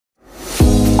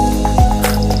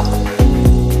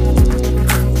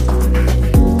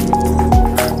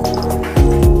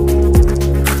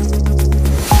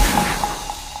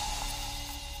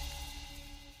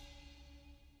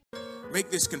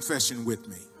confession with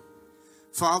me.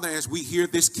 Father, as we hear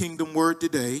this kingdom word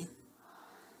today,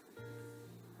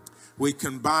 we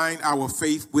combine our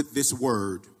faith with this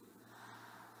word.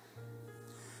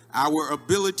 Our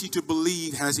ability to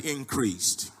believe has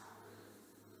increased.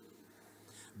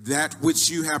 That which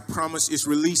you have promised is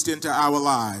released into our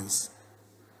lives.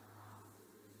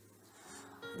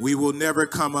 We will never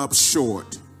come up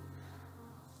short.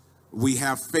 We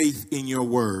have faith in your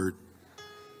word.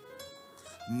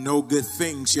 No good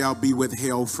thing shall be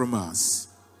withheld from us.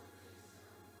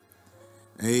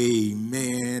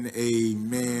 Amen,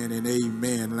 amen, and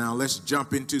amen. Now let's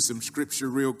jump into some scripture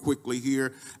real quickly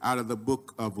here out of the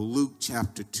book of Luke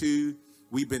chapter 2.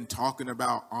 We've been talking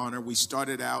about honor. We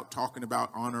started out talking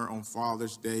about honor on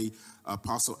Father's Day.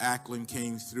 Apostle Ackland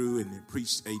came through and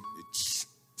preached a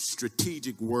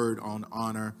strategic word on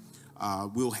honor.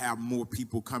 We'll have more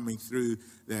people coming through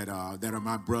that are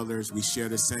my brothers. We share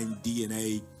the same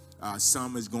DNA.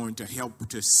 Some is going to help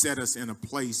to set us in a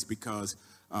place because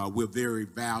we're very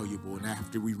valuable. And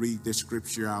after we read this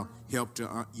scripture, I'll help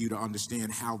you to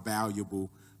understand how valuable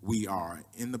we are.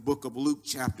 In the book of Luke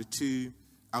chapter 2,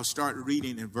 I'll start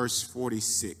reading in verse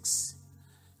 46.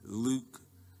 Luke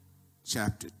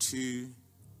chapter 2,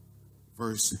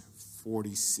 verse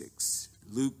 46.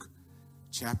 Luke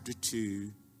chapter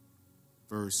 2,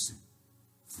 verse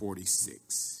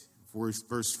 46.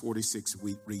 Verse 46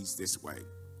 reads this way.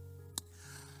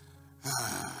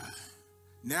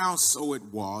 Now so it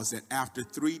was that after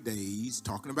 3 days,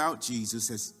 talking about Jesus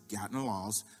has gotten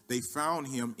lost, they found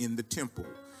him in the temple,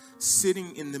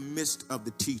 sitting in the midst of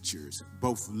the teachers,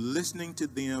 both listening to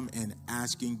them and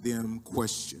asking them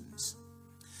questions.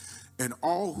 And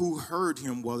all who heard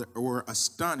him were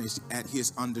astonished at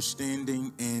his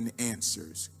understanding and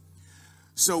answers.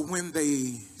 So when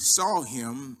they saw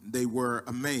him, they were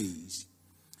amazed.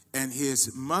 And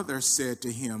his mother said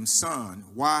to him, "Son,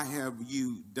 why have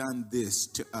you done this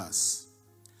to us?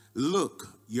 Look,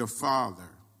 your father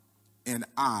and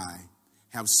I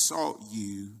have sought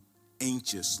you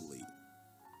anxiously."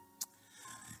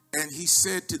 And he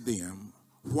said to them,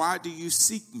 "Why do you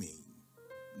seek me?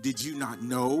 Did you not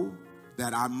know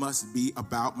that I must be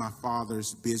about my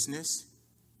Father's business?"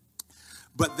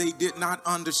 But they did not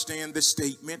understand the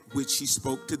statement which he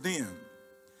spoke to them.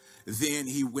 Then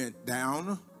he went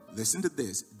down, listen to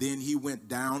this, then he went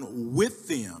down with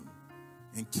them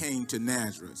and came to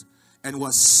Nazareth and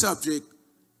was subject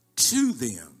to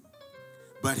them.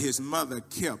 But his mother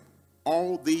kept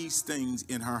all these things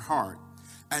in her heart.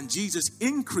 And Jesus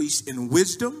increased in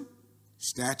wisdom,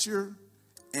 stature,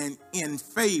 and in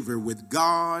favor with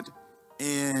God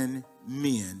and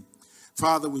men.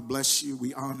 Father, we bless you.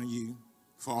 We honor you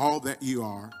for all that you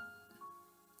are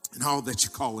and all that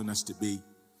you're calling us to be.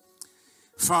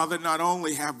 Father, not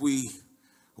only have we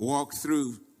walked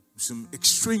through some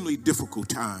extremely difficult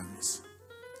times,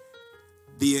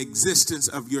 the existence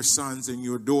of your sons and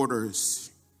your daughters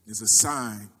is a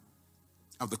sign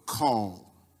of the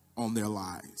call on their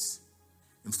lives.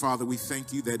 And Father, we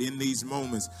thank you that in these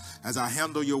moments, as I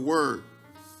handle your word,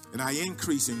 and I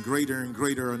increase in greater and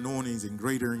greater anointings and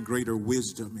greater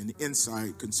wisdom and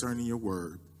insight concerning your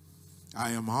word,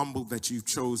 I am humbled that you've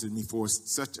chosen me for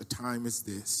such a time as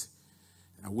this.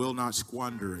 And I will not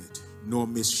squander it nor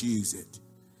misuse it.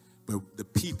 But the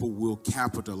people will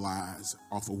capitalize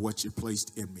off of what you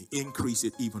placed in me. Increase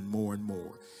it even more and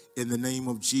more. In the name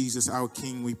of Jesus, our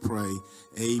King, we pray.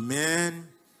 Amen,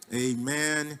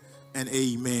 amen, and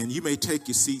amen. You may take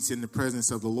your seats in the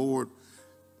presence of the Lord.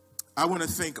 I want to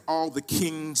thank all the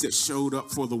kings that showed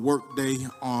up for the workday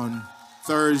on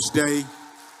Thursday.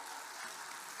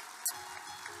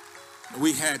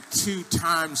 We had 2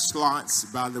 time slots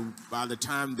by the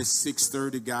time the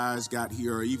 6:30 guys got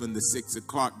here, or even the 6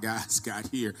 o'clock guys got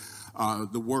here.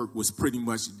 The work was pretty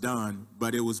much done,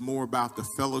 but it was more about the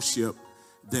fellowship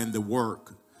than the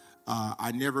work.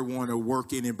 I never want to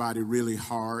work anybody really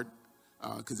hard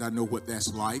because I know what that's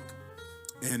like.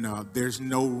 And there's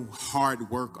no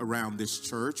hard work around this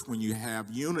church when you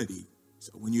have unity.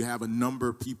 So when you have a number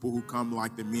of people who come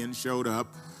like the men showed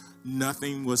up,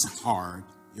 nothing was hard.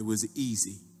 It was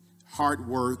easy. Hard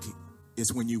work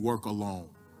is when you work alone.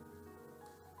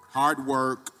 Hard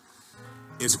work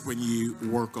is when you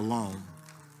work alone.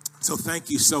 So thank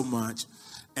you so much.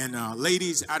 And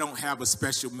ladies, I don't have a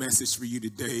special message for you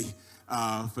today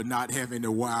for not having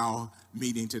a wow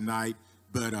meeting tonight.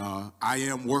 But I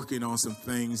am working on some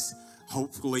things.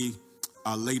 Hopefully,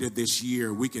 later this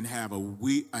year, we can have a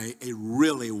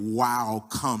really wow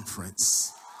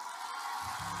conference.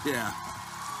 Yeah.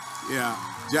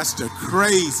 Just a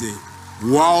crazy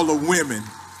wall of women.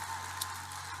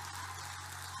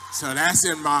 So that's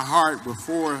in my heart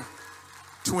before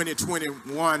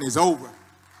 2021 is over,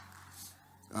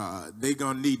 they're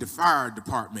going to need the fire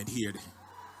department here.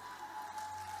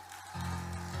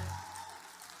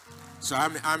 So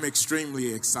I'm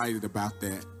extremely excited about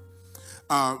that.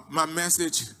 My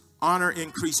message, honor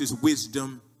increases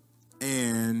wisdom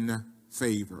and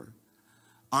favor.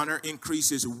 Honor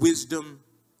increases wisdom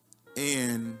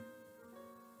and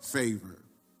favor.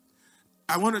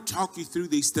 I want to talk you through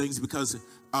these things because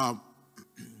a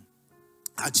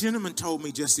gentleman told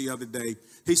me just the other day,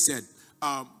 he said,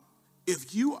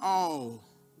 if you all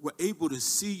were able to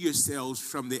see yourselves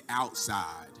from the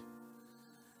outside,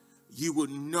 you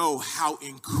would know how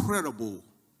incredible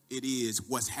it is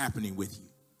what's happening with you.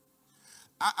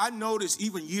 I noticed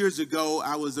even years ago,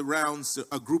 I was around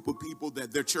a group of people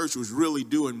that their church was really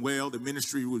doing well. The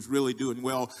ministry was really doing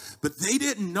well. But they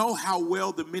didn't know how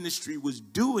well the ministry was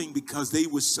doing because they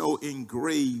were so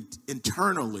engraved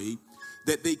internally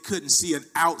that they couldn't see an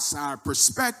outside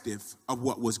perspective of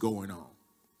what was going on.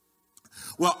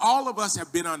 Well, all of us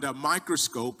have been under a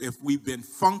microscope if we've been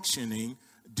functioning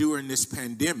during this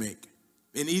pandemic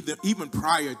and even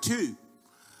prior to.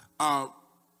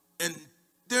 And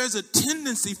there's a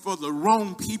tendency for the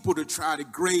wrong people to try to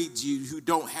grade you who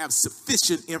don't have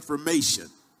sufficient information.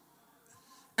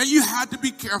 And you have to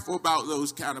be careful about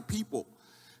those kind of people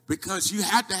because you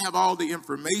have to have all the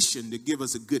information to give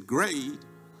us a good grade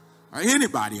or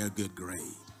anybody a good grade.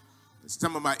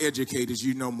 Some of my educators,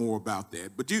 you know more about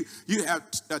that. But you have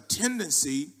a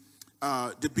tendency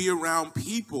to be around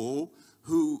people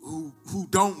who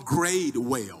don't grade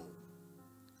well.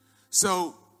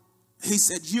 So he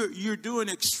said, you're doing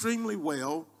extremely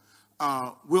well.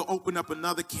 We'll open up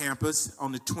another campus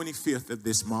on the 25th of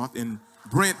this month in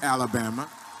Brent, Alabama,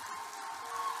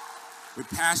 with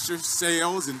Pastor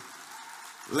Sales and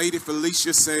Lady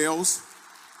Felicia Sales.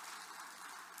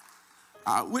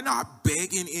 We're not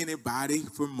begging anybody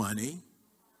for money.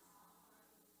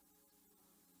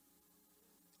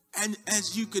 And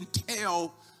as you can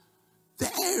tell, the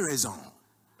air is on.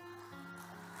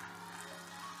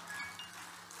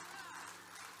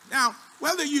 Now,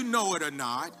 whether you know it or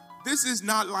not, this is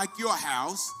not like your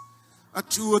house, a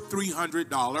 $200 or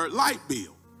 $300 light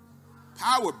bill,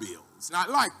 power bill. It's not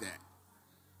like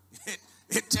that.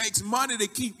 It takes money to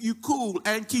keep you cool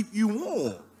and keep you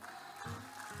warm.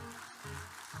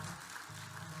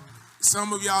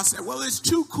 Some of y'all say, well, it's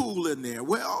too cool in there.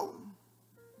 Well,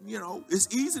 you know,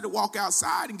 it's easy to walk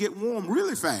outside and get warm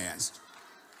really fast.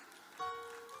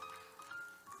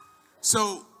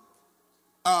 So,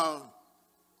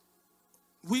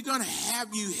 we're going to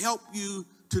have you help you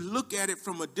to look at it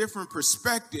from a different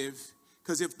perspective,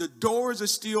 because if the doors are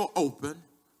still open,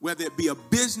 whether it be a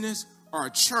business or a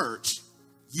church,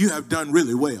 you have done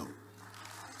really well.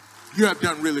 You have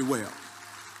done really well.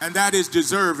 And that is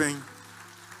deserving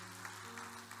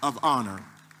of honor.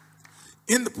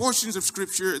 In the portions of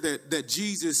scripture that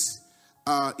Jesus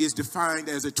is defined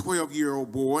as a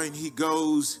 12-year-old boy, and he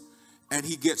goes and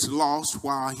he gets lost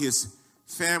while his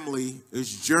family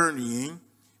is journeying,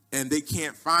 and they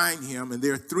can't find him, and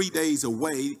they're 3 days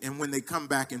away, and when they come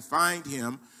back and find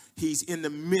him, he's in the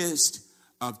midst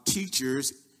of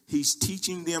teachers. He's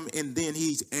teaching them, and then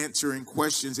he's answering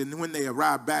questions, and when they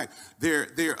arrive back,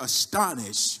 they're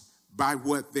astonished by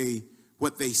what they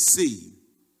see.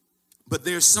 But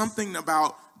there's something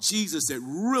about Jesus that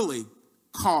really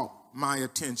caught my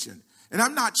attention. And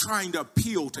I'm not trying to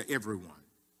appeal to everyone.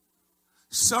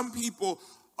 Some people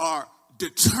are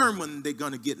determined they're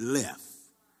going to get left.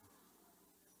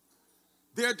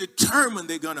 They're determined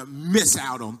they're going to miss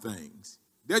out on things.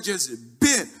 They're just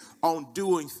bent on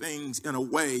doing things in a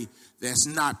way that's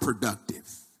not productive.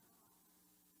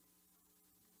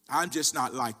 I'm just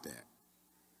not like that.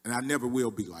 And I never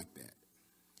will be like that.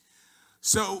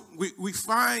 So we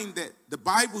find that the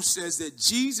Bible says that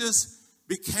Jesus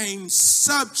became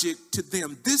subject to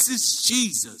them. This is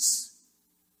Jesus,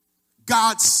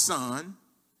 God's Son,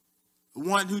 the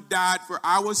one who died for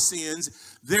our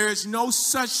sins. There is no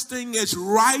such thing as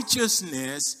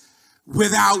righteousness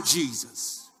without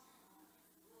Jesus.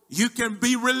 You can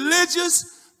be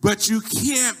religious, but you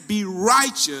can't be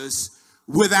righteous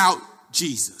without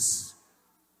Jesus.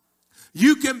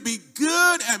 You can be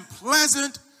good and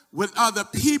pleasant with other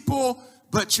people,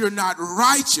 but you're not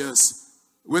righteous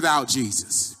without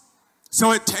Jesus.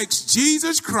 So it takes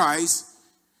Jesus Christ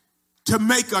to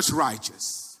make us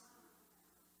righteous.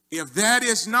 If that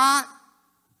is not,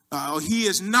 he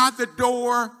is not the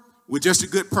door, we're just a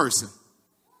good person.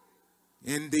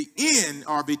 In the end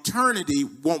of eternity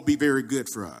won't be very good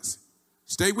for us.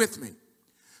 Stay with me.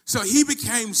 So he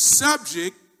became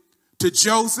subject to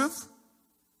Joseph,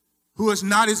 who is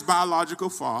not his biological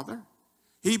father.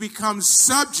 He becomes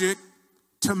subject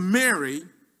to Mary,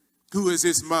 who is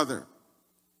his mother.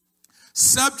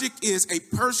 Subject is a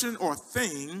person or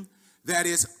thing that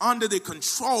is under the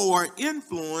control or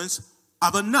influence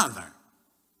of another.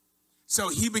 So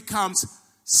he becomes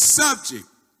subject.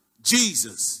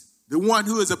 Jesus, the one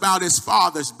who is about his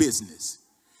Father's business,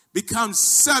 becomes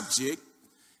subject.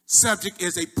 Subject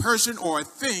is a person or a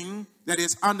thing that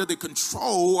is under the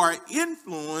control or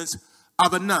influence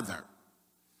of another.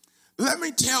 Let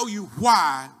me tell you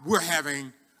why we're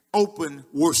having open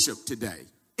worship today,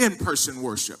 in-person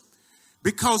worship.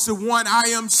 Because the one I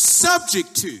am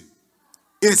subject to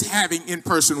is having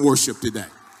in-person worship today.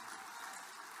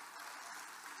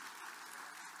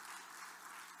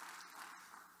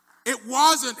 It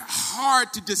wasn't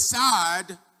hard to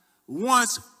decide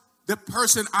once the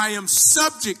person I am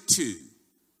subject to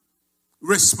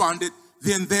responded,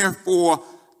 then therefore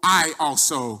I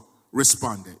also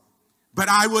responded. But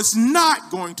I was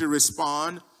not going to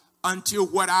respond until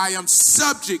what I am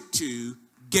subject to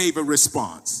gave a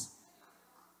response.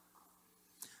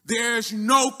 There's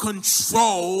no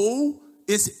control.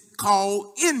 It's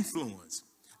called influence.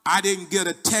 I didn't get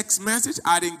a text message.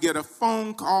 I didn't get a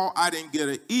phone call. I didn't get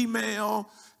an email.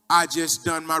 I just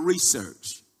done my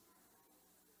research.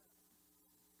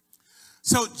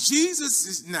 So Jesus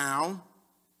is now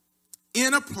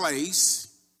in a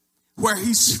place where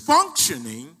he's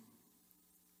functioning,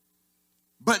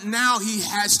 but now he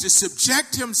has to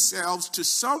subject himself to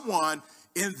someone,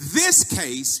 in this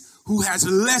case, who has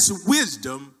less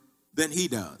wisdom than he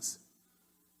does.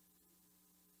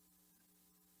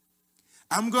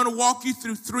 I'm going to walk you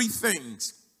through three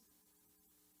things,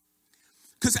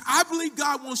 because I believe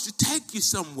God wants to take you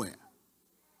somewhere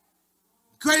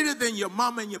greater than your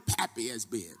mama and your pappy has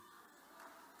been.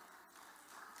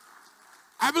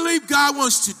 I believe God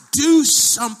wants to do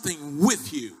something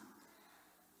with you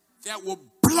that will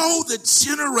blow the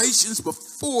generations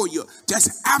before you, just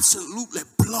absolutely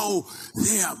blow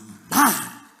their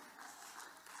mind.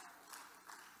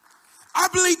 I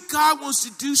believe God wants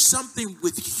to do something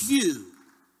with you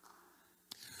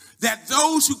that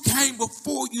those who came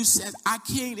before you said, I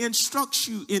can't instruct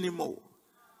you anymore.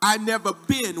 I've never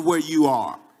been where you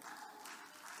are.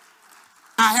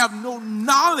 I have no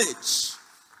knowledge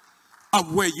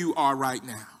of where you are right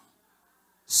now.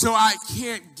 So I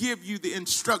can't give you the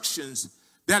instructions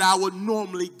that I would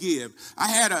normally give. I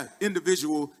had an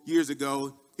individual years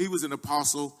ago. He was an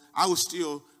apostle. I was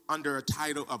still under a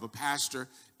title of a pastor,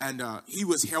 and he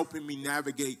was helping me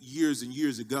navigate years and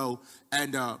years ago.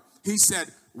 And he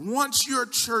said, once your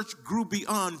church grew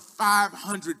beyond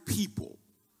 500 people,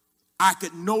 I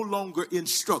could no longer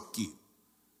instruct you,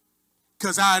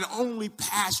 because I had only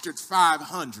pastored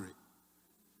 500.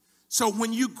 So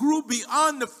when you grew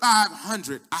beyond the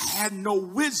 500, I had no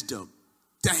wisdom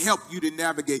to help you to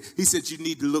navigate. He said, you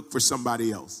need to look for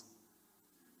somebody else.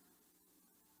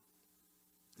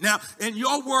 Now, in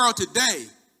your world today,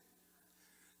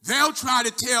 they'll try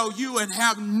to tell you and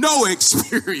have no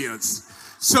experience.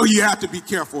 So you have to be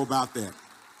careful about that.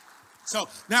 So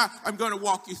now I'm going to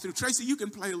walk you through. Tracy, you can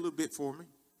play a little bit for me.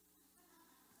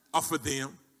 Or for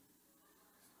them.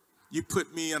 You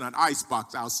put me in an ice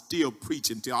box, I'll still preach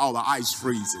until all the ice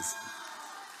freezes.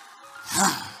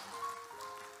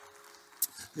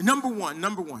 Number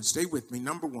one, stay with me.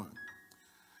 Number one,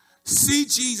 see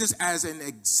Jesus as an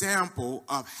example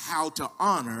of how to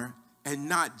honor and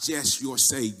not just your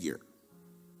Savior.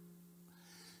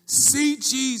 See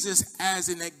Jesus as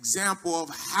an example of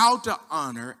how to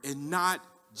honor and not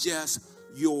just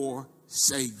your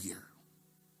Savior.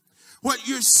 What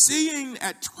you're seeing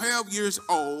at 12 years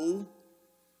old,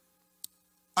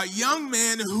 a young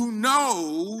man who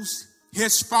knows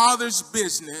his father's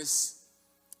business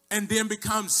and then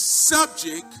becomes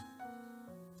subject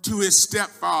to his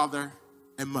stepfather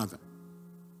and mother.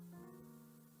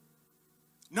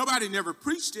 Nobody never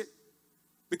preached it,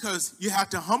 because you have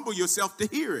to humble yourself to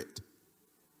hear it.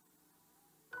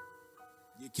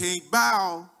 You can't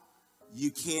bow,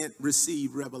 you can't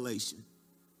receive revelation.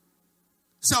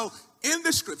 So in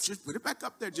the scriptures, put it back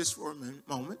up there just for a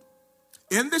moment.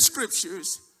 In the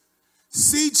scriptures,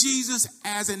 see Jesus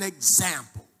as an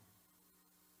example.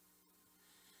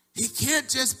 He can't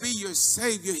just be your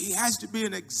Savior. He has to be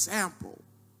an example,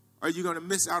 or you're going to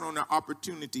miss out on the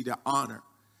opportunity to honor,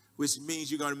 which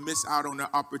means you're going to miss out on the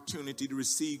opportunity to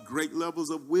receive great levels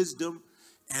of wisdom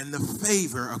and the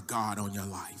favor of God on your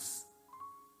life.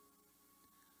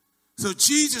 So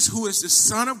Jesus, who is the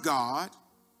Son of God,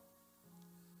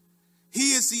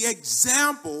 he is the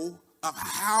example of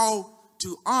how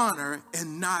to honor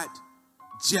and not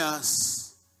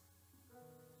just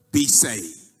be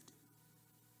saved.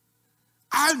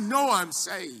 I know I'm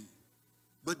saved,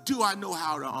 but do I know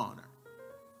how to honor?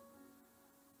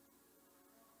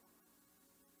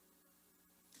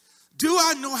 Do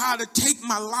I know how to take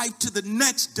my life to the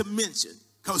next dimension?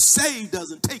 Because saved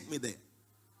doesn't take me there.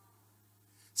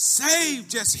 Saved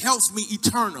just helps me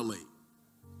eternally.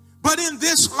 But in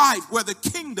this life where the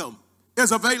kingdom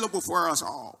is available for us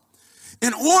all,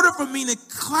 in order for me to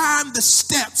climb the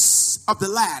steps of the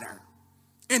ladder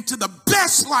into the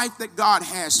best life that God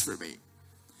has for me,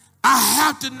 I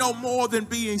have to know more than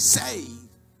being saved.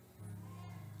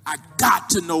 I got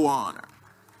to know honor.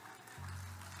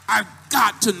 I've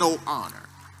got to know honor.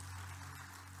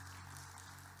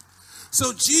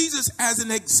 So Jesus, as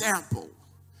an example,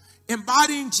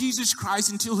 embodying Jesus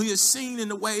Christ until he is seen in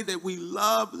the way that we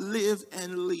love, live,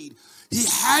 and lead, he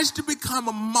has to become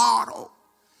a model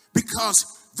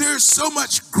because there's so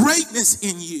much greatness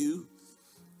in you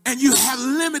and you have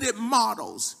limited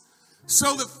models.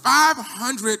 So the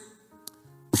 500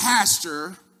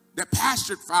 pastor that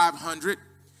pastored 500,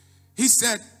 he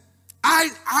said,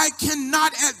 I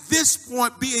cannot at this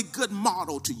point be a good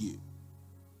model to you.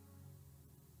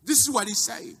 This is what he's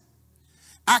saying.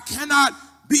 I cannot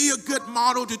be a good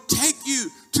model to take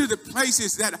you to the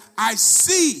places that I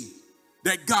see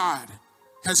that God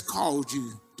has called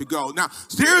you to go. Now,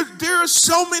 there are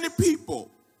so many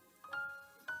people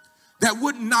that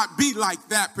would not be like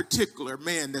that particular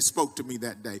man that spoke to me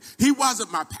that day. He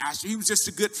wasn't my pastor. He was just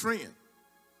a good friend.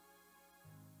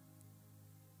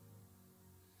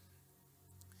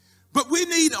 But we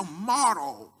need a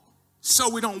model so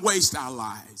we don't waste our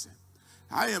lives.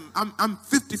 I'm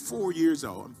 54 years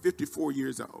old. I'm 54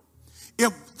 years old.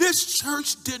 If this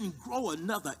church didn't grow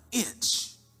another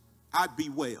inch, I'd be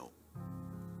well.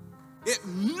 If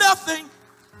nothing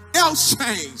else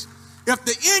changed, if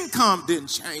the income didn't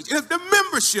change, if the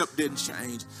membership didn't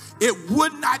change, it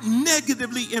would not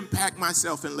negatively impact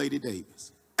myself and Lady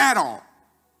Davis at all.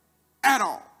 At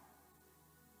all.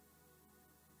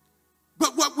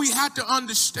 But what we have to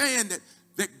understand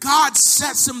that God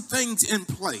set some things in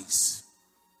place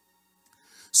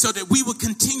so that we would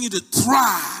continue to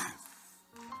thrive.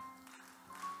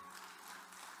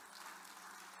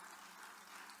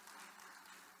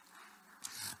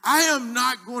 I am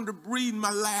not going to breathe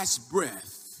my last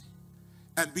breath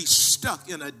and be stuck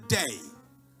in a day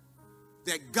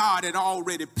that God had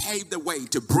already paved the way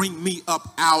to bring me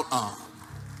up out of.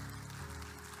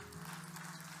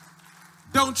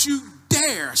 Don't you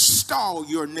dare stall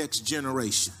your next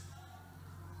generation.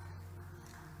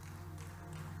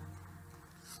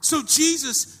 So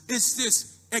Jesus is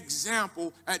this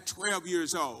example at 12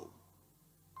 years old.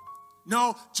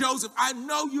 No, Joseph, I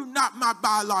know you're not my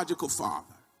biological father.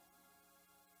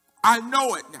 I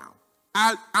know it now.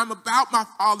 I'm about my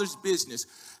father's business.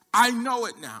 I know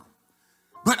it now.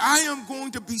 But I am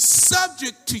going to be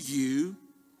subject to you.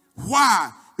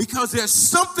 Why? Because there's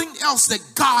something else that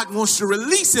God wants to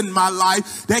release in my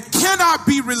life that cannot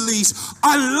be released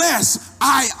unless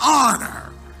I honor.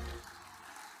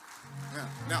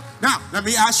 Now, let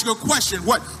me ask you a question.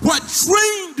 What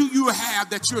dream do you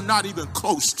have that you're not even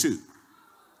close to?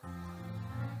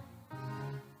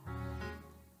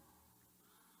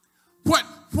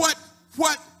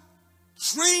 What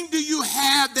dream do you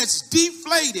have that's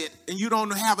deflated and you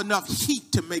don't have enough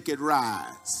heat to make it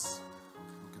rise?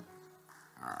 Okay.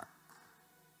 All right.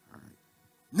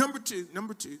 Number two.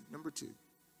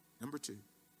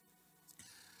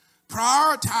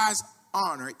 Prioritize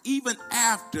honor even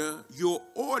after your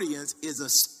audience is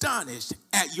astonished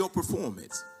at your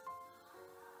performance.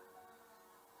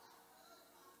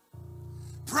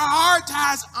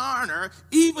 Prioritize honor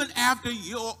even after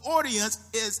your audience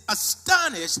is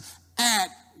astonished at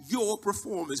your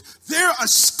performance. They're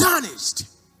astonished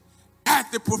at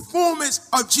the performance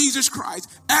of Jesus Christ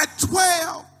at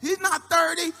 12. He's not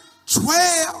 30,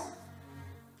 12.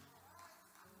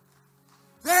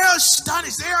 They're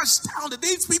astonished. They're astounded.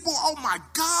 These people, oh my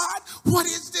God, what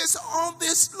is this on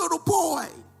this little boy?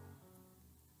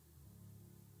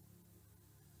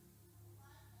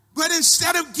 But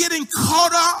instead of getting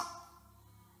caught up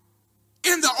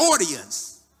in the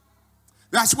audience,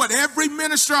 that's what every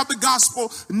minister of the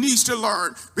gospel needs to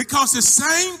learn. Because the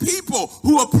same people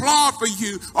who applaud for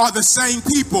you are the same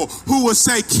people who will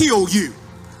say, kill you,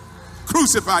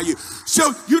 crucify you.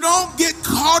 So you don't get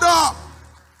caught up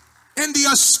in the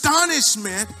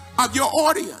astonishment of your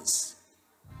audience.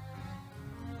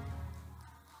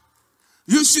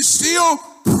 You should still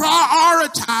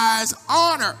prioritize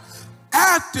honor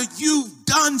after you've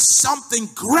done something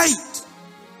great.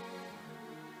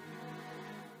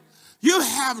 You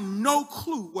have no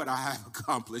clue what I have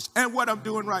accomplished and what I'm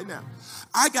doing right now.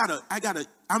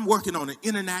 I'm working on an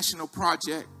international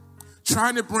project,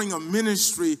 trying to bring a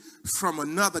ministry from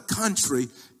another country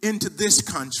into this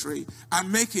country.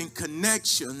 I'm making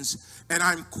connections, and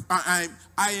I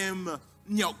am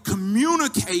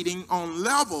communicating on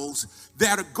levels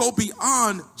that go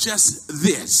beyond just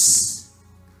this.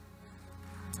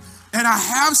 And I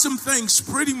have some things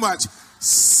pretty much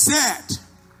set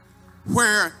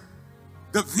where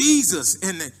the visas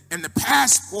and the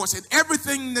passports and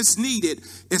everything that's needed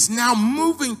is now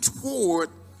moving toward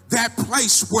that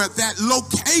place where that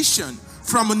location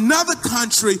from another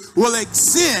country will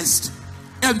exist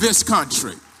in this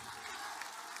country.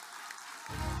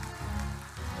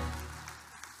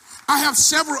 I have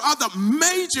several other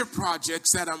major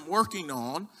projects that I'm working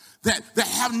on that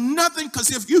have nothing,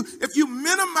 because if you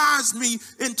minimize me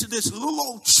into this little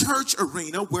old church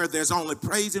arena where there's only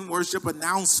praise and worship,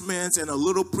 announcements, and a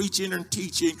little preaching and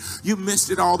teaching, you missed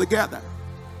it altogether.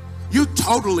 You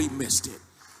totally missed it.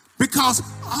 Because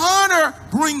honor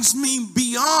brings me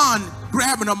beyond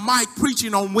grabbing a mic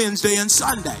preaching on Wednesday and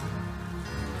Sunday.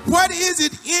 What is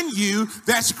it in you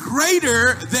that's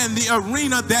greater than the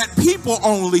arena that people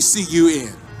only see you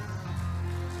in?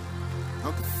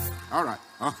 Okay, all right.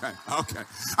 Okay.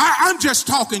 I'm just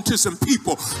talking to some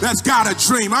people that's got a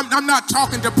dream. I'm not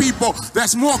talking to people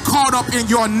that's more caught up in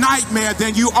your nightmare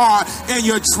than you are in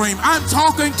your dream. I'm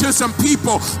talking to some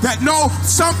people that know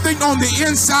something on the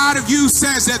inside of you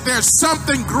says that there's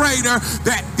something greater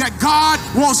that God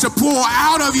wants to pour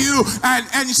out of you.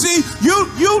 And you see,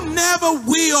 you never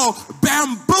will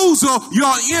bamboozle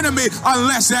your enemy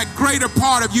unless that greater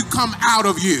part of you come out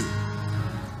of you.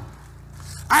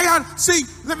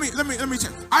 Let me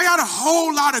tell you. I got a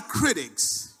whole lot of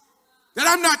critics that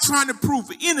I'm not trying to prove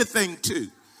anything to.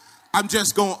 I'm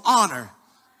just going to honor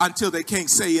until they can't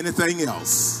say anything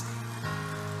else.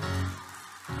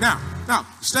 Now,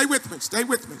 stay with me.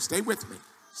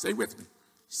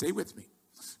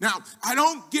 Now, I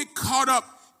don't get caught up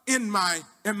in my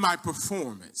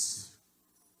performance.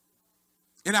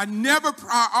 And I never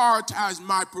prioritize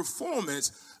my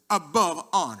performance above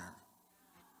honor.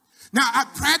 Now, I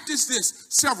practiced this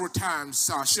several times,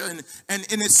 Sasha, and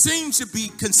it seems to be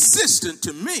consistent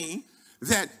to me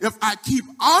that if I keep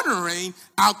honoring,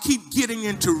 I'll keep getting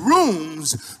into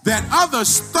rooms that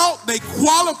others thought they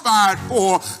qualified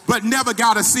for but never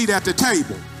got a seat at the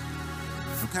table.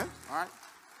 Okay? All right.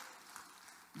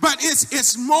 But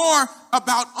it's more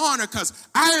about honor, because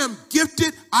I am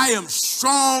gifted, I am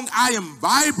strong, I am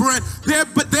vibrant,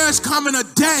 but there's coming a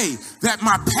day that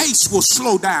my pace will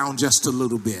slow down just a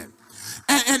little bit.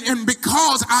 And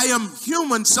because I am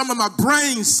human, some of my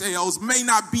brain cells may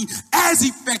not be as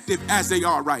effective as they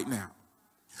are right now.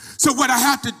 So what I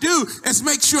have to do is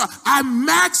make sure I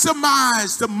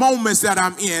maximize the moments that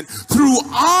I'm in through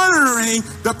honoring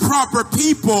the proper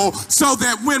people, so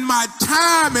that when my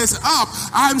time is up,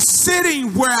 I'm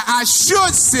sitting where I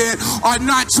should sit, or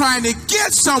not trying to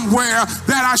get somewhere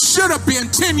that I should have been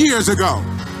 10 years ago.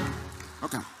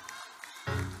 Okay.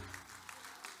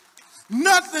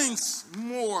 Nothing's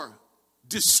more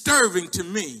disturbing to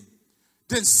me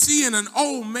than seeing an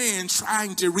old man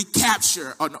trying to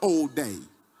recapture an old day.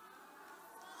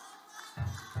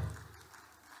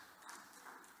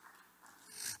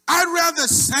 I'd rather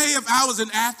say, if I was an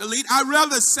athlete, I'd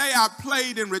rather say I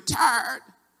played and retired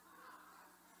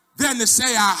than to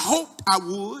say I hoped I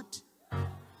would.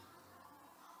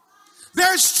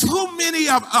 There's too many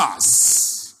of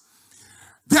us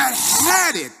that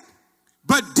had it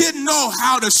but didn't know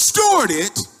how to steward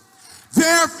it.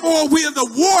 Therefore, we're the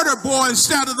water boy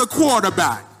instead of the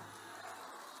quarterback.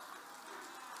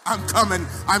 I'm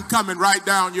coming right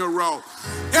down your road.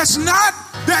 It's not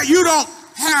that you don't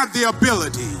have the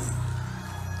ability.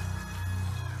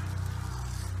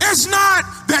 It's not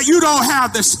that you don't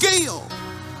have the skill.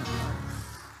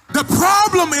 The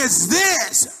problem is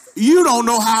this: you don't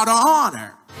know how to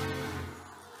honor.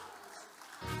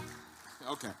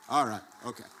 Okay, all right,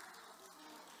 okay.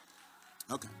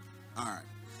 Okay, all right,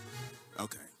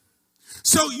 okay.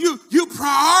 So you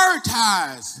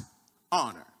prioritize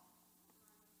honor.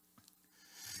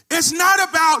 It's not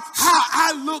about how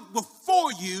I look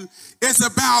before you. It's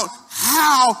about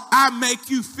how I make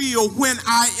you feel when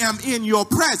I am in your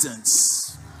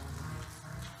presence.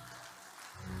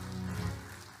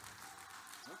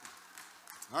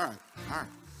 All right.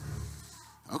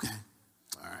 Okay.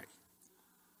 All right.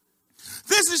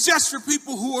 This is just for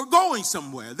people who are going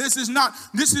somewhere. This is not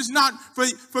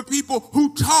for people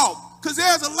who talk. Because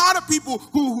there's a lot of people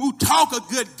who talk a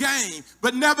good game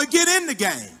but never get in the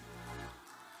game.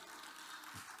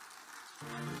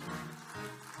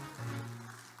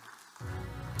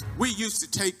 We used to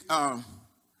take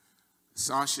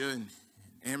Sasha and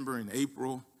Amber and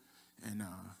April, and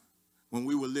when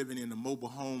we were living in a mobile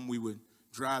home, we would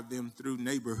drive them through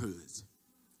neighborhoods.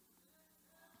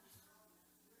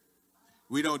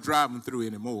 We don't drive them through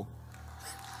anymore.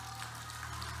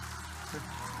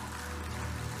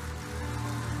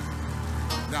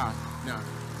 No.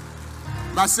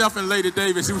 Myself and Lady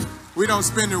Davis, we don't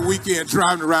spend the weekend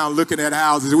driving around looking at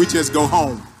houses. We just go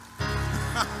home.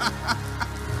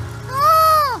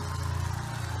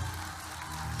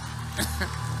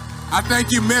 I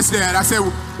think you missed that. I said,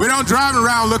 we don't drive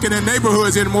around looking at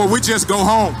neighborhoods anymore. We just go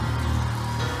home.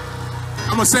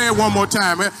 I'm going to say it one more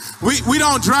time. We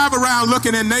don't drive around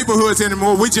looking at neighborhoods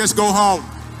anymore. We just go home.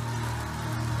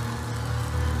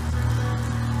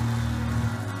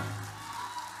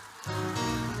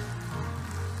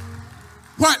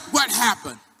 What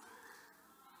happened?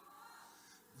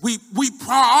 We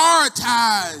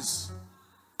prioritize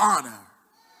honor.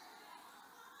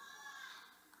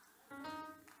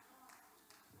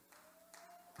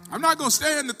 I'm not going to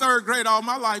stay in the third grade all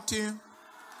my life, Tim.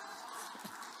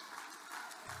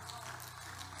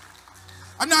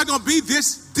 I'm not going to be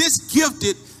this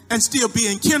gifted and still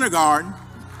be in kindergarten.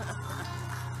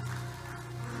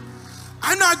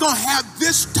 I'm not going to have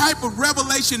this type of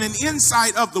revelation and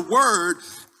insight of the word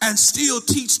and still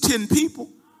teach 10 people.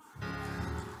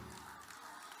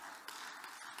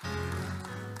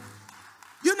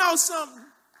 You know something?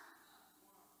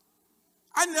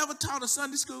 I never taught a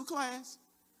Sunday school class.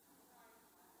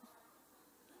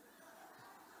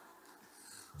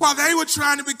 While they were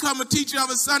trying to become a teacher of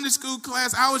a Sunday school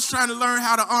class, I was trying to learn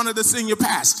how to honor the senior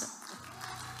pastor.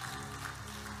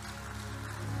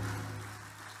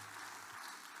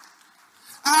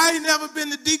 I ain't never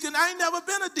been a deacon. I ain't never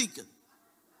been a deacon.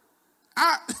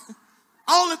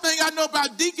 Only thing I know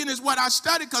about deacon is what I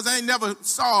studied, because I ain't never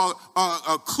saw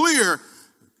a clear,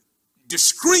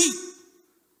 discrete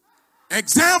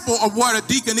example of what a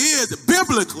deacon is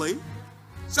biblically.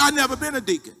 So I never been a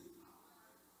deacon.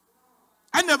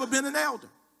 I never been an elder.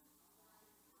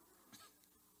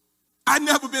 I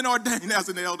never been ordained as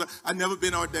an elder. I never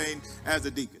been ordained as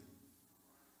a deacon.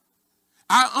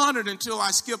 I honored until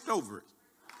I skipped over it.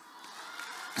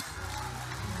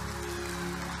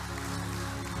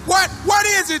 What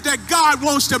is it that God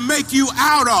wants to make you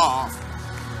out of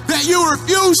that you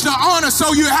refuse to honor,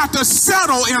 so you have to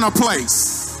settle in a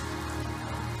place?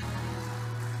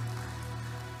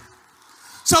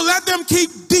 So let them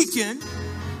keep deacon.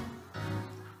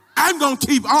 I'm going to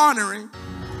keep honoring.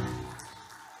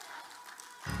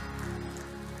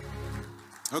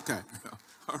 Okay.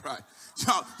 All right.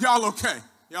 Y'all okay?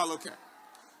 Y'all okay?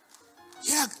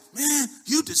 Yeah, man,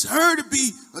 you deserve to be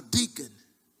a deacon.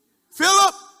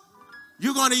 Philip,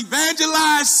 you're going to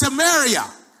evangelize Samaria.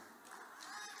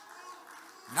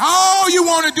 And all you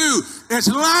want to do is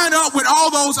line up with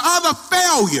all those other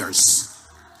failures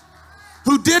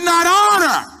who did not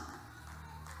honor,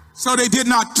 so they did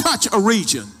not touch a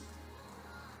region.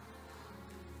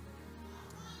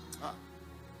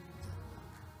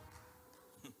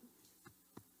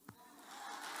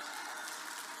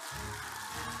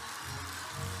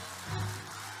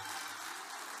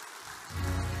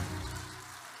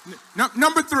 Number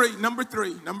three.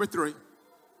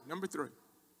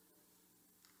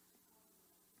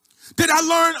 Did I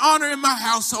learn honor in my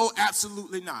household?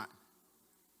 Absolutely not.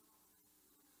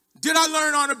 Did I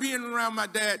learn honor being around my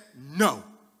dad? No.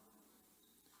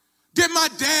 Did my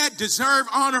dad deserve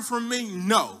honor from me?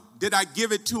 No. Did I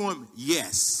give it to him?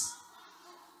 Yes.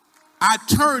 I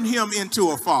turned him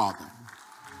into a father.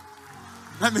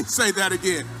 Let me say that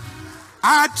again.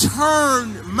 I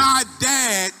turned my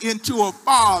dad into a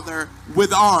father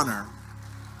with honor.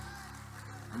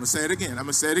 I'm going to say it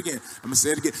again.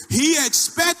 He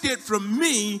expected from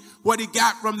me what he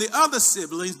got from the other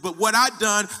siblings, but what I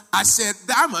done, I said,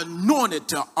 I'm anointed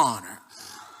to honor.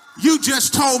 You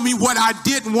just told me what I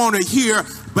didn't want to hear,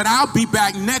 but I'll be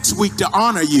back next week to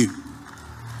honor you.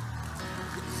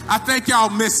 I think y'all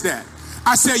missed that.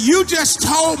 I said, you just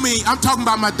told me, I'm talking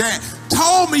about my dad,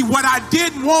 told me what I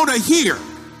didn't want to hear.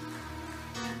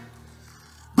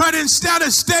 But instead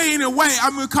of staying away,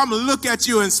 I'm going to come and look at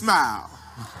you and smile.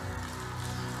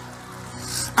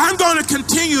 I'm going to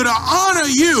continue to honor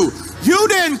you. You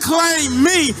didn't claim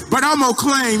me, but I'm going to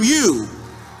claim you.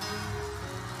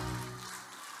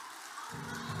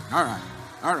 All right.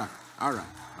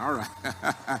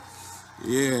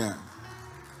 Yeah.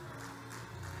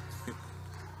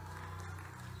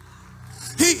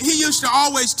 He used to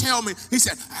always tell me, he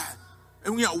said,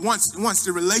 once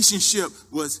the relationship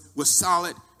was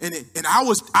solid, and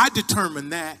I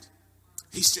determined that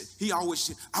He always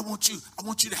said, I want you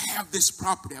to have this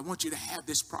property. I want you to have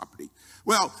this property.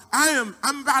 Well, I'm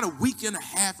about a week and a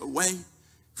half away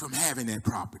from having that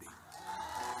property.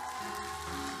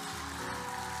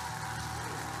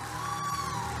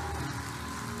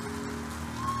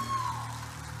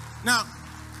 Now,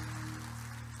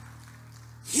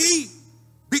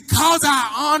 because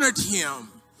I honored him,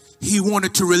 he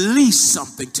wanted to release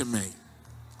something to me.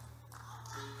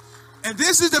 And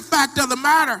this is the fact of the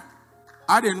matter.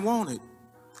 I didn't want it.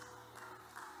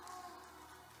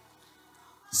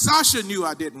 Sasha knew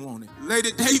I didn't want it.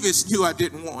 Lady Davis knew I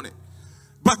didn't want it.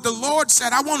 But the Lord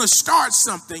said, I want to start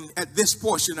something at this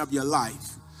portion of your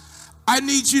life. I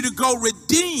need you to go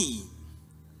redeem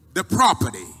the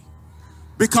property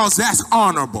because that's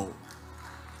honorable.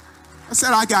 I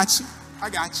said, I got you. I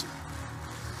got you.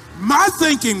 My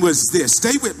thinking was this.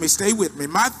 Stay with me. Stay with me.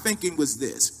 My thinking was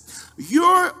this.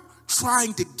 You're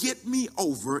trying to get me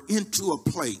over into a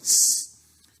place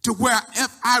to where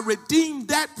if I redeem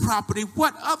that property,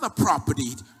 what other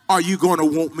property are you going to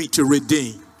want me to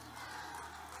redeem?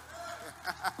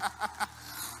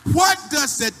 What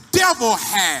does the devil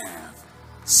have,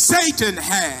 Satan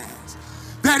has,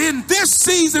 that in this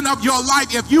season of your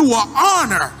life, if you will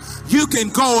honor, you can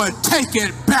go and take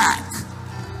it back?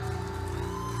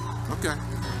 Okay.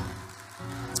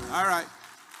 All right.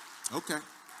 Okay.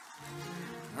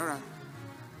 All right.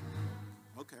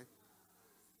 Okay.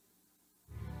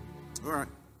 All right.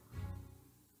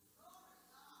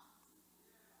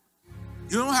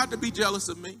 You don't have to be jealous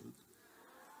of me.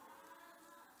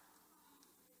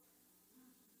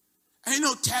 Ain't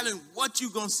no telling what you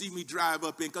gonna see me drive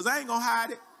up in, because I ain't gonna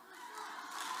hide it.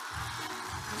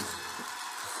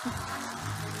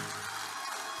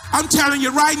 I'm telling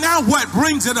you right now what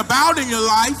brings it about in your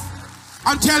life.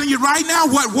 I'm telling you right now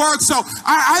what works. So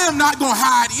I am not going to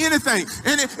hide anything.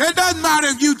 And it doesn't matter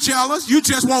if you're jealous. You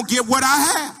just won't get what I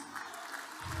have.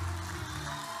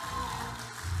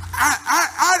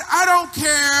 I don't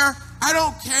care. I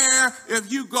don't care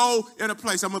if you go in a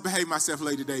place. I'm going to behave myself,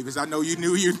 Lady Davis. I know you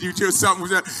knew you did something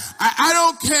with that. I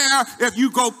don't care if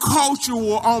you go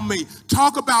cultural on me.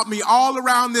 Talk about me all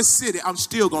around this city. I'm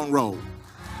still going to roll.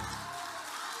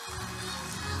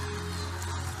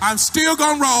 I'm still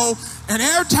going to roll. And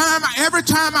every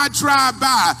time I drive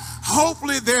by,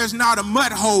 hopefully there's not a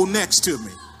mud hole next to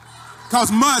me.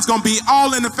 Because mud's going to be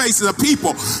all in the faces of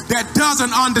people that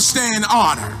doesn't understand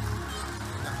honor.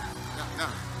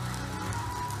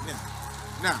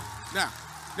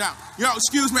 Now, yo,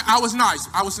 excuse me, I was nice.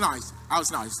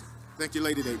 Thank you,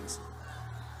 Lady Davis.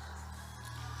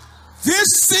 This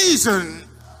season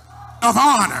of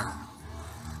honor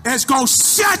is going to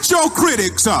shut your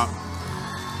critics up.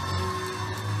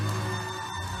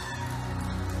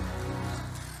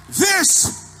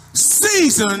 This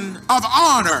season of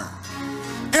honor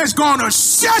is going to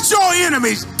shut your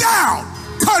enemies down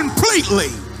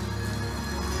completely.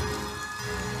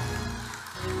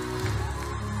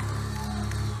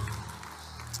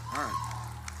 All right.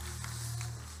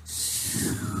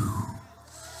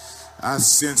 I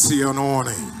sense the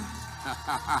anointing.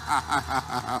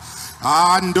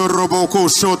 Andoroboko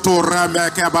shoto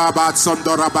rameka babat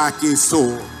sondorabaki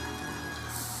so.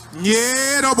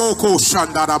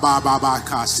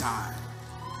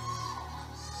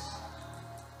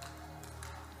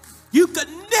 You could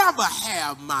never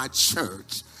have my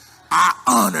church. I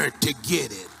honor to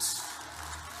get it.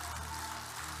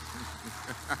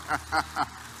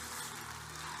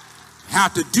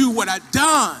 Have to do what I've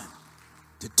done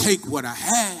to take what I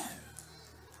have.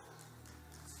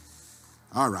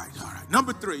 All right.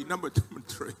 Number three.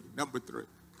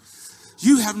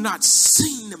 You have not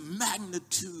seen the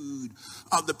magnitude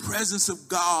of the presence of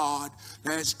God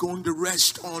that's going to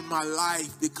rest on my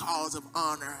life because of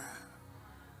honor.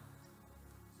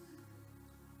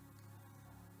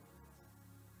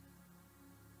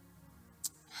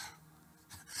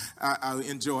 I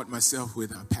enjoyed myself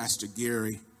with Pastor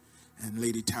Gary and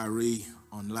Lady Tyree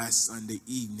on last Sunday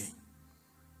evening.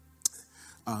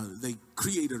 They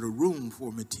created a room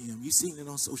for me, Tim. You seen it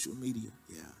on social media?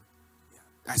 Yeah.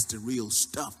 That's the real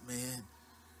stuff, man.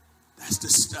 That's the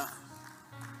stuff.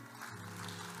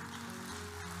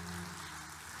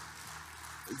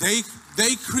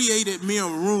 They created me a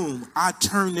room. I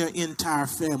turned their entire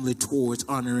family towards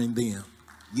honoring them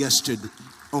yesterday,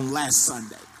 on last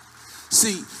Sunday.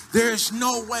 See, there's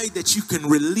no way that you can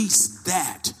release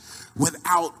that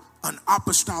without an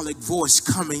apostolic voice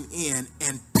coming in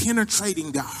and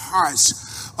penetrating the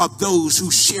hearts of those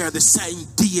who share the same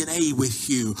DNA with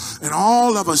you. And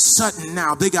all of a sudden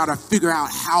now they got to figure out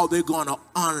how they're going to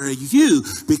honor you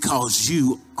because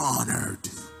you honored.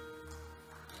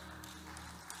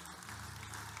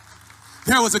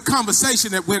 there was a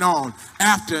conversation that went on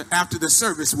after the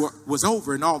service was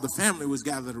over and all the family was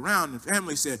gathered around. The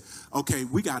family said, okay,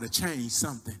 we got to change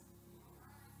something.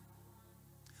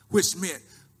 Which meant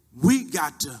we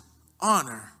got to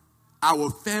honor our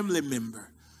family member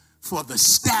for the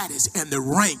status and the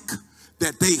rank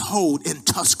that they hold in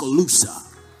Tuscaloosa.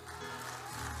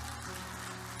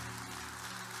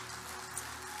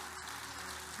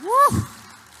 Woo!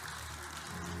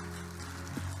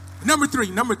 Number three.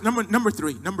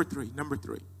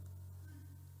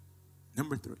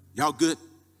 Y'all good?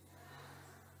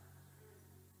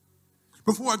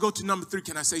 Before I go to number 3,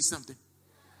 can I say something?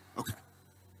 Okay.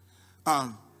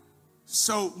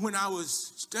 So when I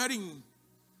was studying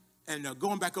and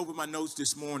going back over my notes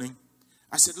this morning,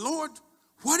 I said, Lord,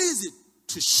 what is it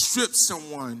to strip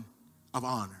someone of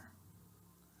honor?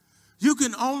 You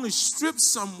can only strip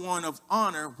someone of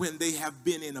honor when they have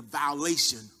been in a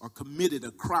violation or committed a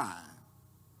crime.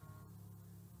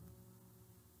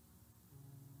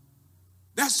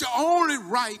 That's the only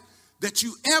right that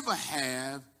you ever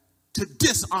have to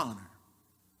dishonor.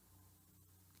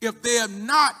 If they have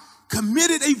not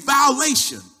committed a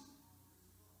violation,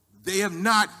 they have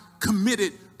not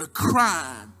committed a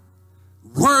crime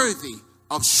worthy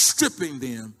of stripping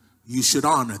them, you should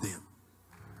honor them.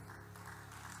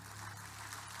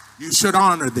 You should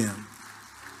honor them.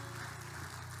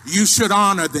 You should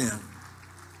honor them.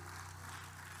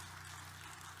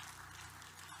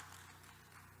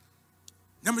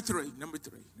 Number three.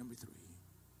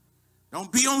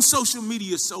 Don't be on social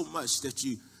media so much that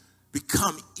you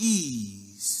become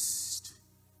eased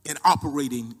in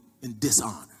operating in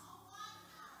dishonor.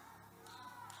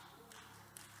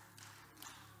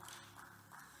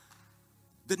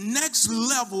 The next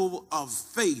level of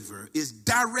favor is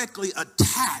directly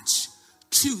attached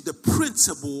to the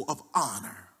principle of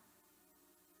honor.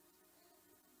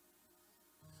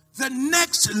 The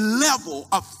next level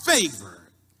of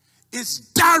favor is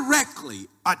directly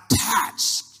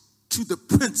attached to the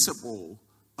principle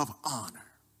of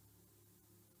honor.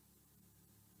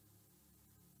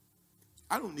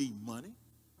 I don't need money.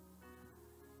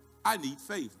 I need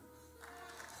favor.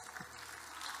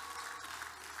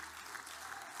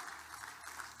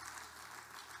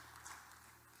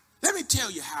 Let me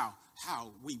tell you how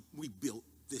we built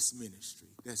this ministry.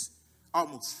 That's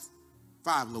almost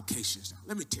 5 locations now.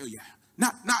 Let me tell you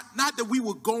how. Not that we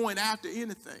were going after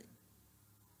anything.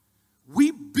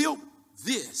 We built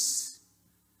this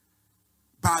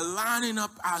by lining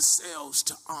up ourselves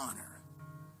to honor.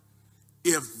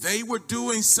 If they were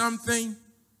doing something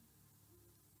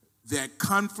that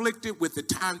conflicted with the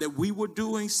time that we were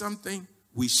doing something,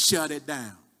 we shut it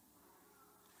down.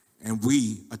 And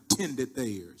we attended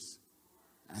theirs.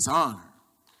 That's honor.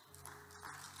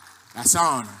 That's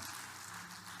honor.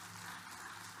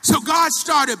 So God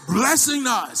started blessing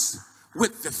us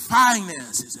with the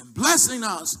finances and blessing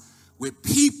us with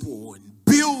people and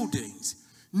buildings,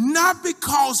 not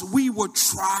because we were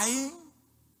trying.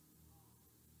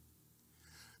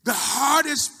 The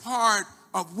hardest part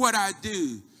of what I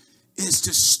do is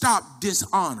to stop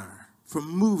dishonor from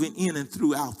moving in and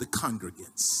throughout the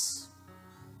congregants.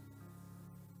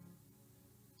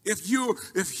 If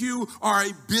you are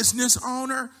a business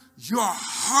owner, your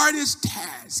hardest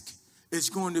task is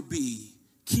going to be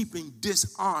keeping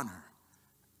dishonor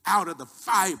out of the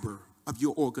fiber of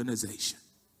your organization.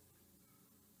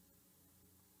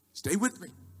 Stay with me.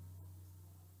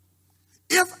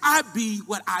 If I be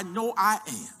what I know I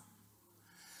am,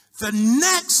 the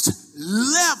next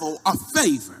level of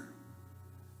favor,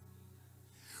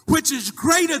 which is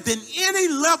greater than any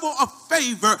level of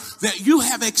favor that you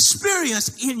have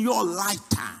experienced in your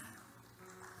lifetime.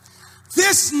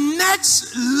 This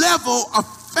next level of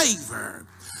favor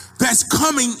that's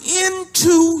coming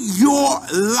into your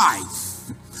life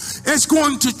is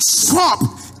going to trump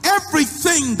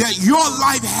everything that your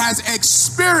life has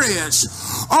experienced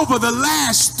over the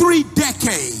last 3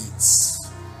 decades.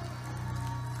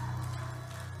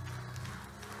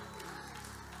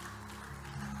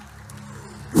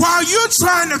 While you're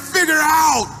trying to figure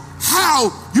out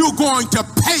how you're going to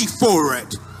pay for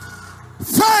it,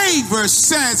 favor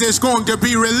says it's going to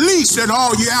be released, and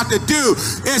all you have to do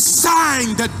is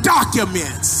sign the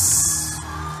documents.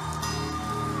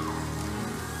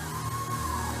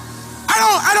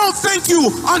 I don't think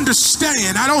you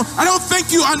understand. I don't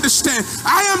think you understand.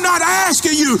 I am not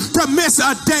asking you to miss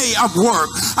a day of work.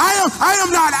 I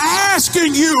am not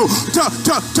asking you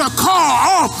to call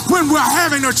off when we're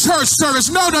having a church service.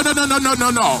 No.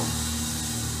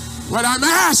 What I'm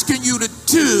asking you to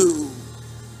do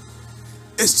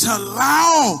is to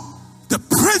allow the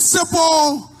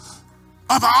principle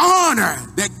of honor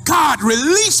that God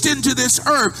released into this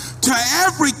earth to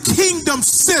every kingdom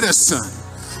citizen,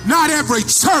 not every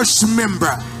church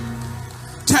member,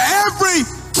 to every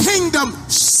kingdom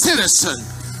citizen,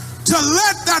 to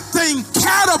let that thing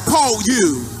catapult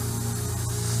you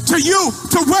to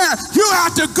where you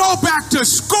have to go back to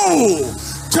school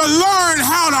to learn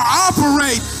how to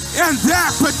operate in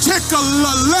that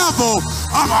particular level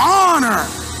of honor.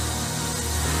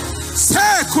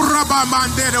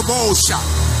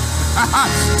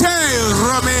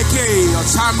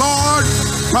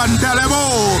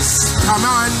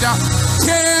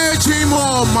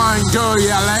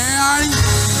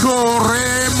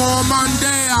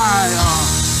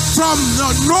 From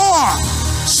the north,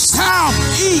 south,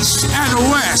 east,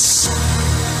 and west,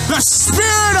 the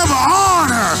spirit of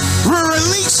honor will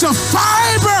release a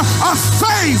fiber of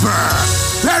favor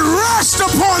that rests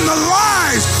upon the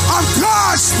lives of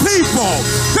God's people,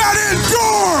 that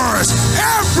endures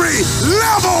every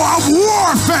level of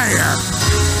warfare.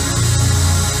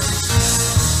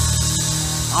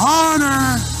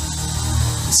 Honor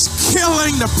is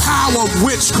killing the power of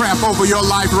witchcraft over your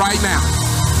life right now.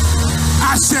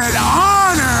 I said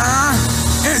honor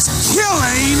is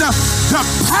killing the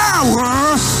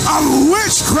power of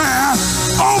witchcraft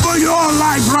over your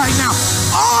life right now.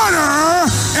 Honor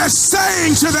is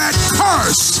saying to that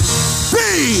curse,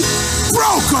 be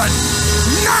broken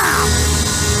now.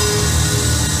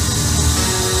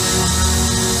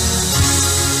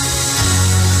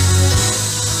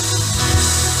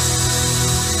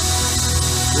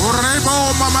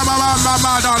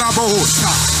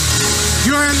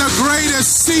 You're in the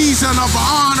greatest season of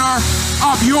honor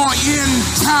of your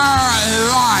entire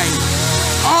life.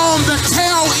 On the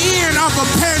tail end of a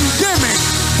pandemic,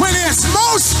 when it's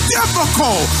most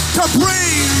difficult to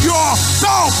bring your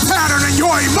thought pattern and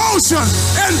your emotion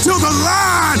into the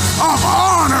line of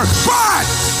honor. But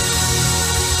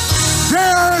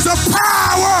there is a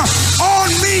power on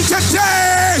me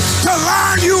today to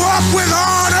line you up with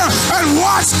honor and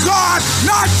watch God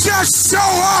not just show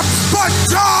up, but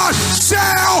God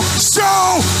shall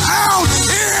show out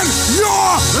in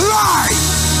your life.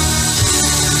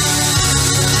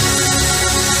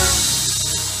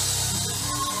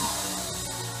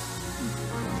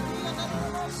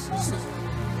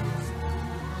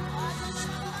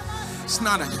 It's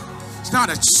not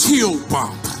a chill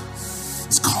bump.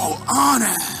 It's called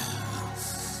honor.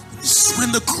 It's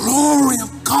when the glory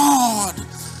of God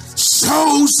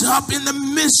shows up in the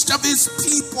midst of his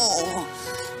people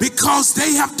because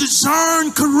they have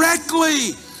discerned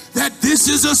correctly that this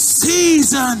is a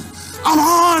season of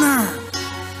honor,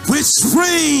 which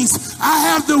brings, I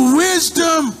have the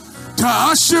wisdom to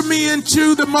usher me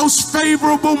into the most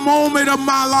favorable moment of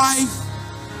my life.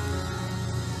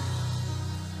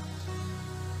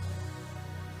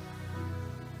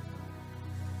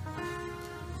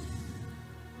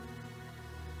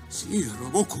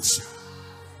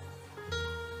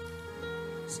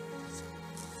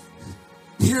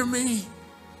 Hear me,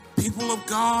 people of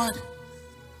God.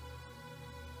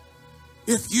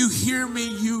 If you hear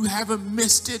me, you haven't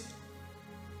missed it.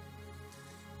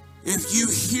 If you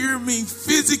hear me,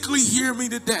 physically hear me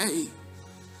today,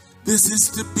 this is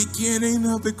the beginning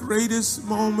of the greatest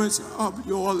moments of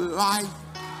your life.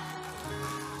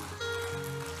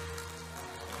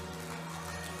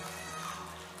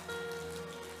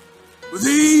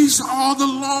 These are the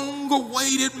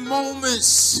long-awaited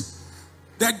moments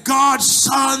that God's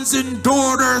sons and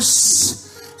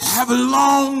daughters have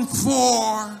longed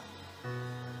for.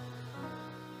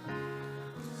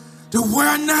 To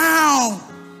where now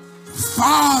the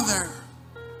Father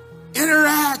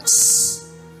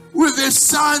interacts with his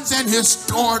sons and his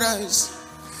daughters.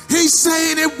 He's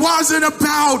saying it wasn't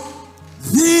about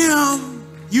them.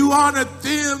 You honored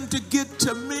them to get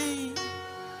to me.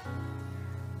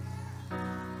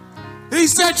 He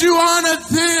said you honored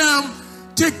them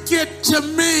to get to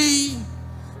me.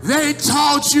 They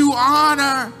taught you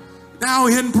honor. Now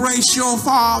embrace your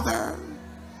Father.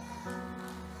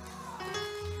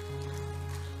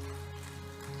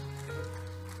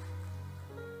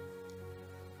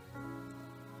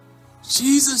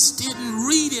 Jesus didn't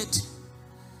read it,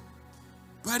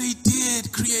 but he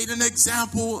did create an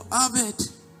example of it.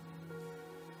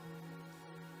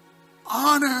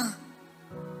 Honor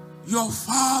your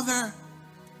father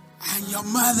and your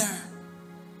mother.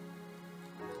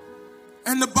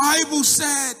 And the Bible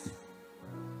said,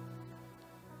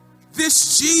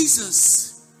 this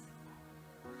Jesus,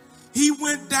 he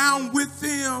went down with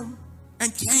them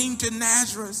and came to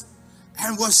Nazareth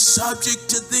and was subject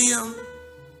to them.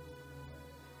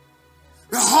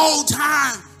 The whole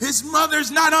time, his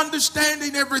mother's not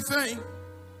understanding everything.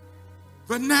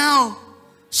 But now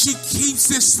she keeps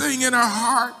this thing in her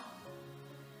heart.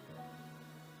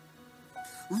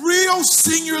 Real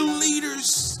senior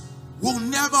leaders will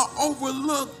never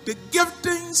overlook the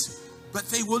giftings, but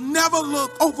they will never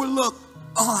overlook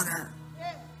honor.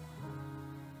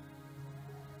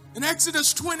 In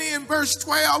Exodus 20 and verse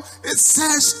 12, it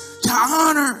says to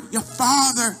honor your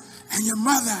father and your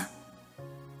mother.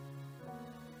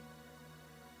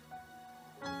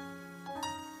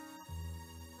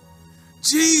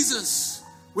 Jesus,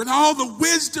 with all the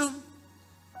wisdom,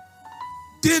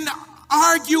 didn't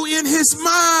argue in his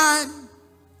mind.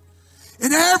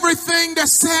 And everything that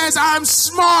says I'm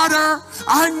smarter,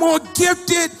 I'm more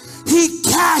gifted, he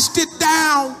cast it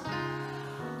down.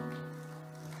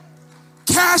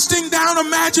 Casting down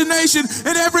imagination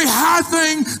and every high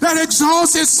thing that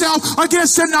exalts itself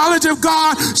against the knowledge of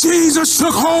God, Jesus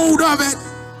took hold of it.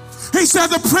 He said,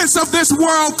 the prince of this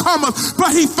world cometh,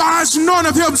 but he finds none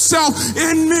of himself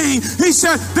in me. He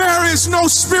said, there is no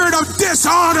spirit of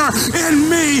dishonor in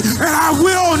me, and I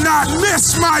will not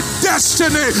miss my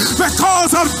destiny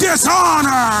because of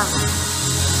dishonor.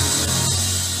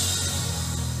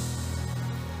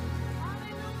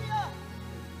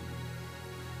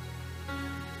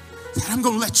 I'm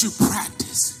going to let you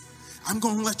practice. I'm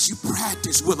going to let you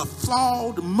practice with a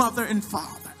flawed mother and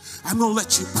father. I'm going to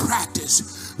let you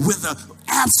practice with an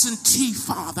absentee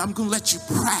father. I'm going to let you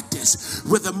practice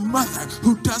with a mother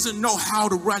who doesn't know how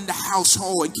to run the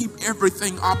household and keep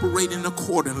everything operating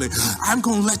accordingly. I'm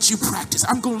going to let you practice.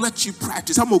 I'm going to let you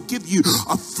practice. I'm going to give you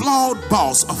a flawed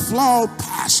boss, a flawed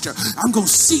pastor. I'm going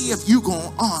to see if you're going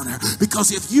to honor.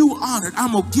 Because if you honored,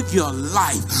 I'm going to give you a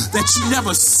life that you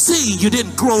never seen. You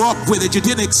didn't grow up with it. You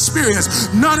didn't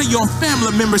experience. None of your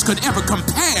family members could ever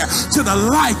compare to the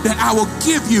life that I will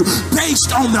give you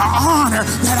based on the honor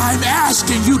that I'm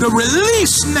asking you to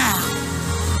release now.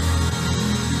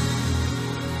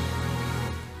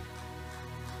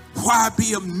 Why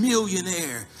be a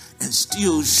millionaire and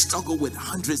still struggle with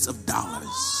hundreds of dollars?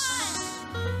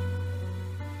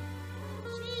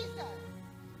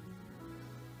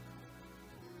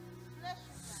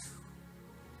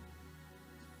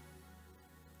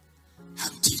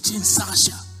 I'm teaching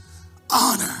Sasha,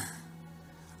 honor.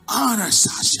 Honor,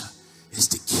 Sasha, is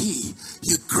the key.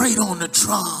 You're great on the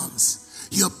drums.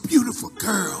 You're a beautiful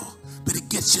girl, but it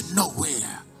gets you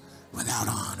nowhere without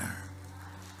honor.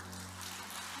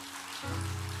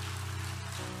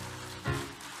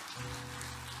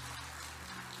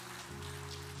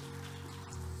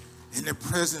 In the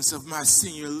presence of my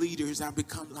senior leaders, I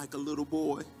become like a little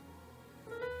boy.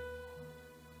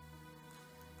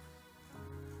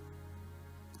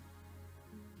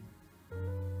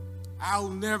 I'll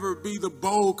never be the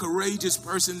bold, courageous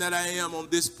person that I am on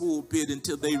this pulpit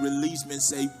until they release me and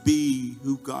say, be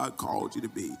who God called you to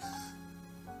be.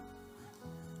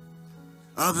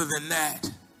 Other than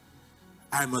that,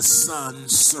 I'm a son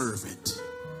servant.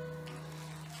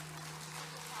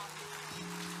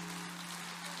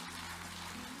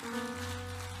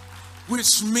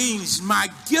 Which means my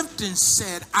gifting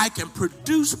said I can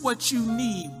produce what you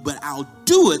need, but I'll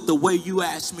do it the way you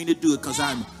asked me to do it because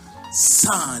I'm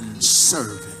son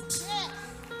servant.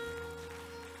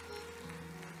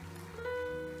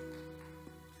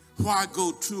 Why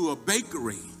go to a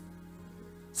bakery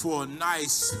for a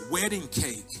nice wedding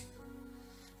cake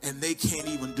and they can't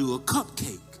even do a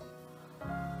cupcake?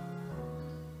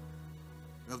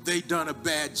 If they done a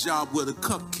bad job with a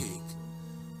cupcake,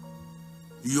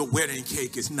 your wedding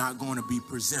cake is not going to be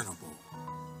presentable.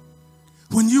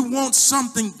 When you want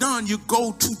something done, you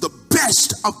go to the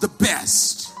best of the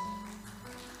best.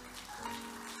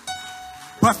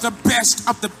 But the best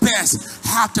of the best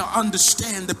have to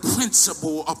understand the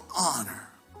principle of honor.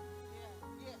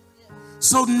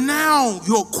 So now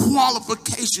your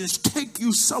qualifications take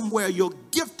you somewhere your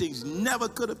giftings never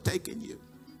could have taken you.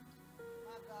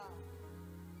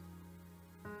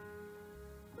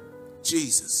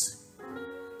 Jesus,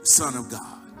 the Son of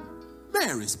God,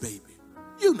 Mary's baby,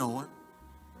 you know him.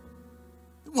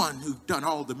 The one who done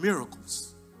all the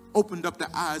miracles, opened up the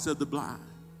eyes of the blind,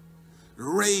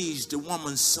 raised the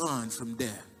woman's son from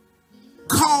death,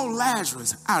 called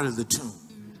Lazarus out of the tomb,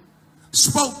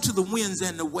 spoke to the winds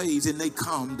and the waves and they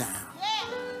calmed down.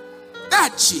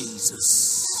 That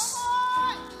Jesus,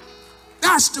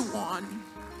 that's the one,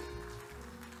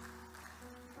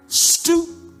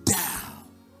 stooped down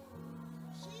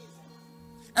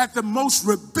at the most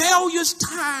rebellious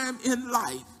time in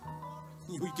life.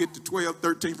 We get to 12,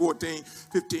 13, 14,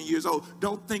 15 years old.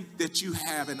 Don't think that you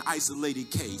have an isolated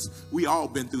case. We all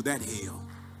been through that hell.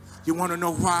 You want to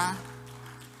know why?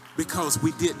 Because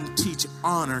we didn't teach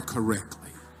honor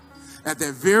correctly. At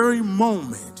that very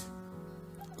moment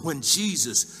when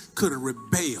Jesus could have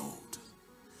rebelled.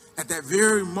 At that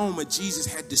very moment, Jesus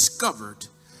had discovered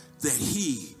that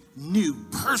he knew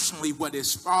personally what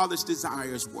his father's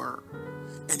desires were.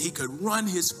 And he could run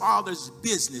his father's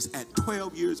business at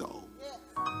 12 years old.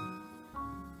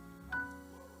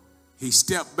 He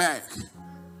stepped back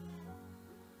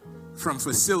from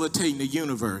facilitating the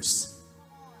universe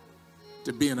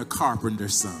to being a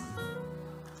carpenter's son.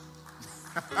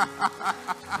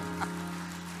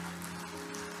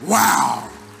 Wow.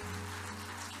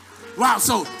 Wow.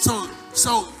 So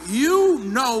you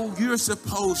know you're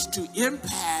supposed to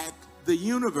impact the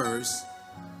universe,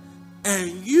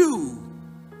 and you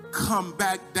come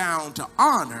back down to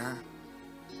honor,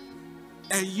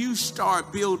 and you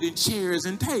start building chairs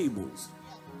and tables.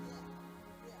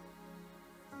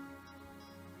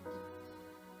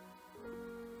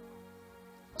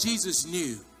 Jesus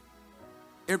knew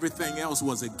everything else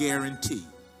was a guarantee.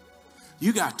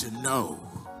 You got to know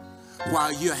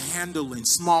while you're handling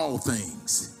small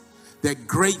things that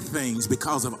great things,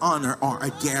 because of honor, are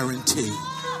a guarantee.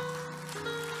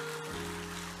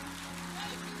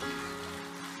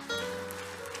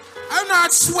 I'm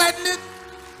not sweating it.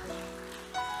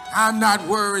 I'm not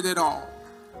worried at all.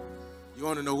 You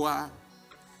want to know why?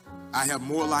 I have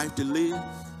more life to live,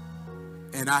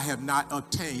 and I have not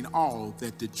obtained all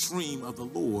that the dream of the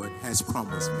Lord has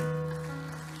promised me.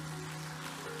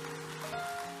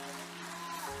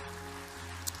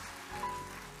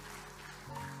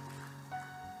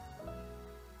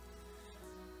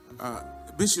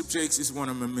 Bishop Jakes is one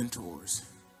of my mentors.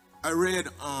 I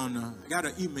got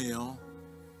an email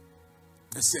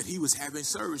that said he was having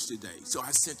service today. So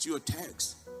I sent you a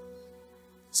text.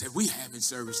 Said, we having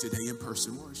service today,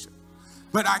 in-person worship.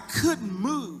 But I couldn't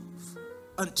move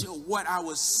until what I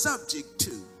was subject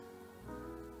to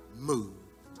moved.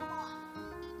 Come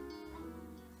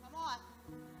on.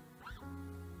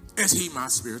 Is he my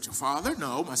spiritual father?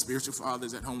 No, my spiritual father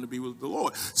is at home to be with the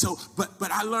Lord. So,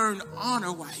 but I learned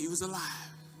honor while he was alive.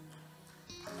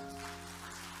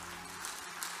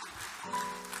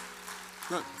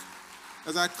 Look,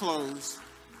 as I close,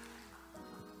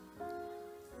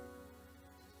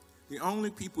 the only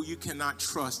people you cannot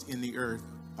trust in the earth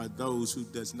are those who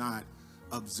does not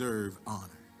observe honor.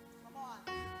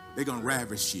 They're going to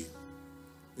ravish you.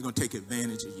 They're going to take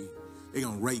advantage of you. They're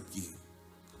going to rape you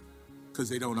because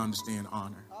they don't understand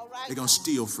honor. They're going to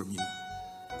steal from you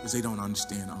because they don't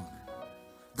understand honor.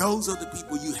 Those are the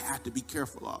people you have to be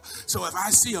careful of. So if I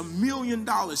see $1 million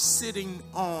sitting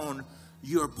on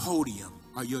your podium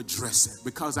or your dresser,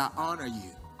 because I honor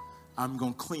you, I'm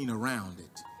going to clean around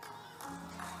it.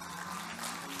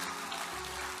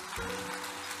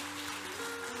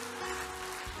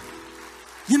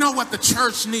 You know what the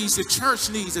church needs? The church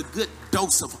needs a good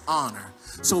dose of honor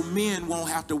so men won't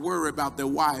have to worry about their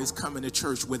wives coming to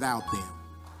church without them.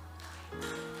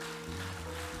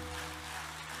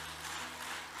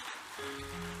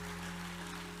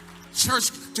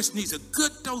 Church just needs a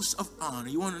good dose of honor.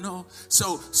 You want to know?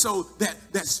 So that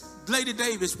Lady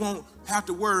Davis won't have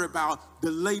to worry about the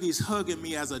ladies hugging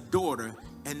me as a daughter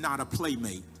and not a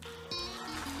playmate.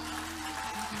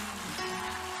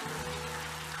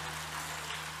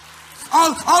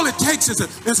 All it takes is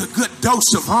a good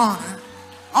dose of honor.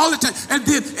 All it takes, and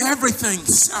then everything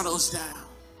settles down.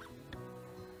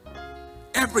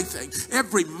 Everything,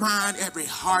 every mind, every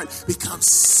heart becomes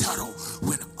settled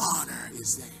when honor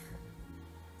is there.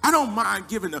 I don't mind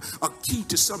giving a key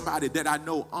to somebody that I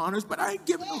know honors, but I ain't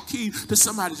giving no key to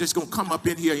somebody that's going to come up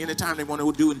in here anytime they want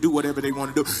to do whatever they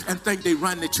want to do and think they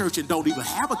run the church and don't even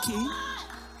have a key.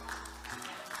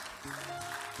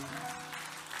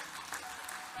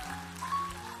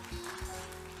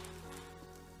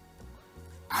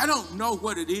 I don't know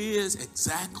what it is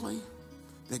exactly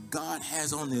that God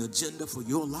has on the agenda for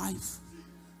your life,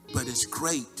 but it's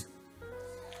great.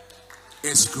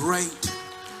 It's great.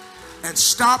 And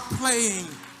stop playing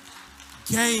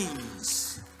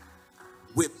games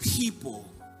with people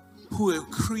who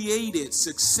have created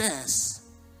success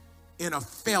in a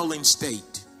failing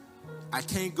state. I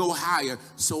can't go higher,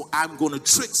 so I'm going to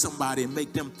trick somebody and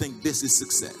make them think this is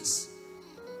success.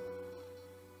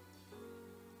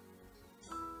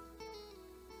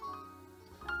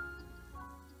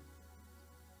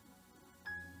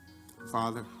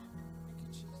 Father,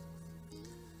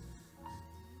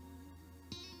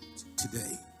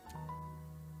 today,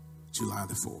 July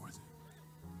the 4th,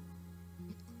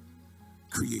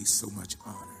 create so much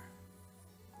honor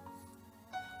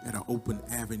that an open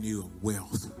avenue of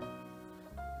wealth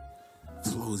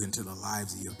flows into the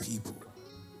lives of your people,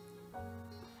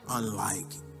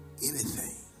 unlike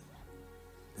anything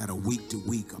that a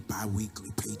week-to-week, a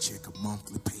bi-weekly paycheck, a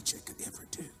monthly paycheck could ever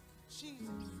do.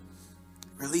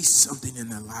 Release something in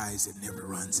their lives that never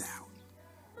runs out.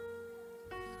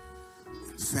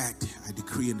 In fact, I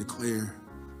decree and declare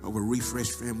over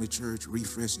Refresh Family Church,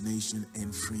 Refresh Nation,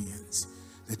 and Friends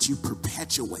that you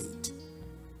perpetuate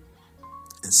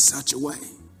in such a way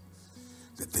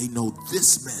that they know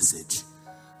this message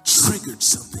triggered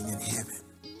something in heaven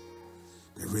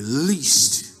that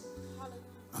released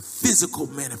a physical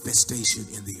manifestation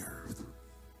in the earth.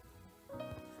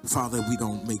 Father, we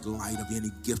don't make light of any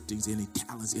giftings, any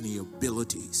talents, any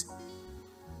abilities.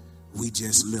 We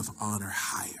just lift honor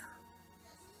higher.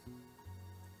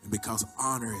 And because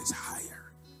honor is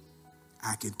higher,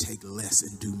 I can take less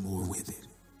and do more with it.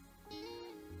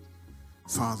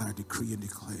 Father, I decree and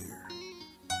declare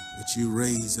that you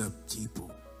raise up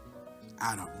people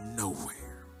out of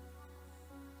nowhere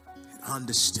and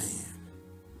understand,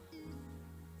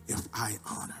 if I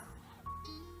honor,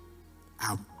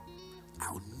 I'll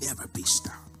never be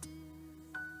stopped.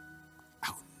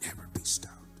 I'll never be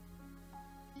stopped.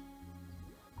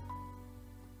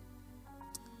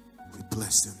 We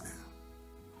bless them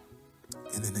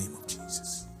now. In the name of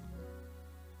Jesus.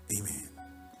 Amen.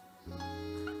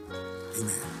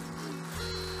 Amen.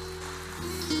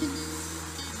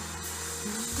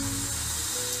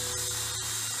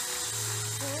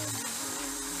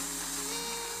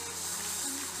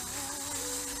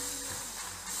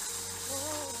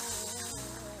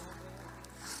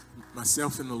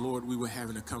 Myself and the Lord, we were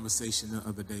having a conversation the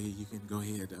other day. You can go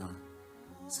ahead,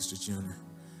 Sister Junior.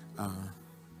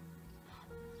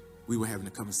 We were having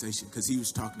a conversation because he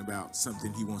was talking about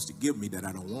something he wants to give me that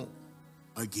I don't want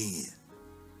again.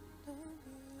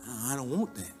 I don't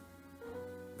want that.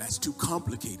 That's too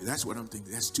complicated. That's what I'm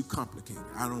thinking. That's too complicated.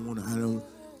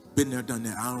 Been there, done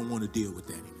that. I don't want to deal with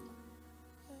that anymore.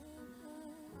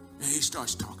 And he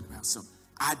starts talking about something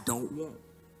I don't want.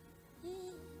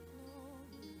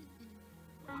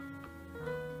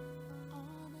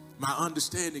 My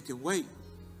understanding can wait,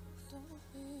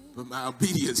 but my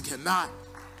obedience cannot.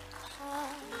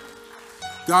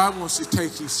 God wants to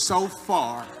take you so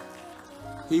far.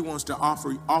 He wants to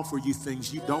offer you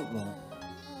things you don't want,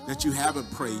 that you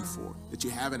haven't prayed for, that you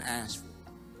haven't asked for.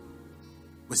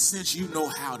 But since you know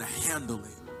how to handle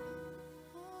it,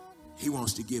 he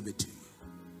wants to give it to you.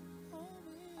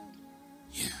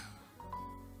 Yeah.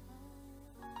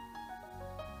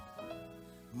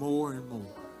 More and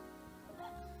more.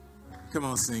 Come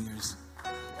on, singers.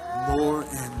 More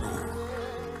and more.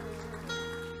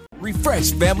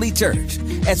 Refresh Family Church.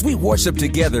 As we worship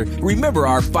together, remember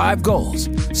our 5 goals: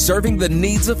 serving the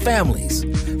needs of families,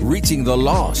 reaching the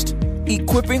lost,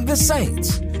 equipping the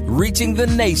saints, reaching the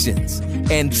nations,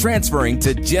 and transferring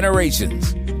to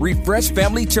generations. Refresh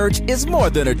Family Church is more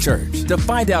than a church. To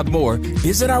find out more,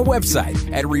 visit our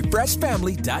website at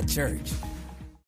refreshfamily.church.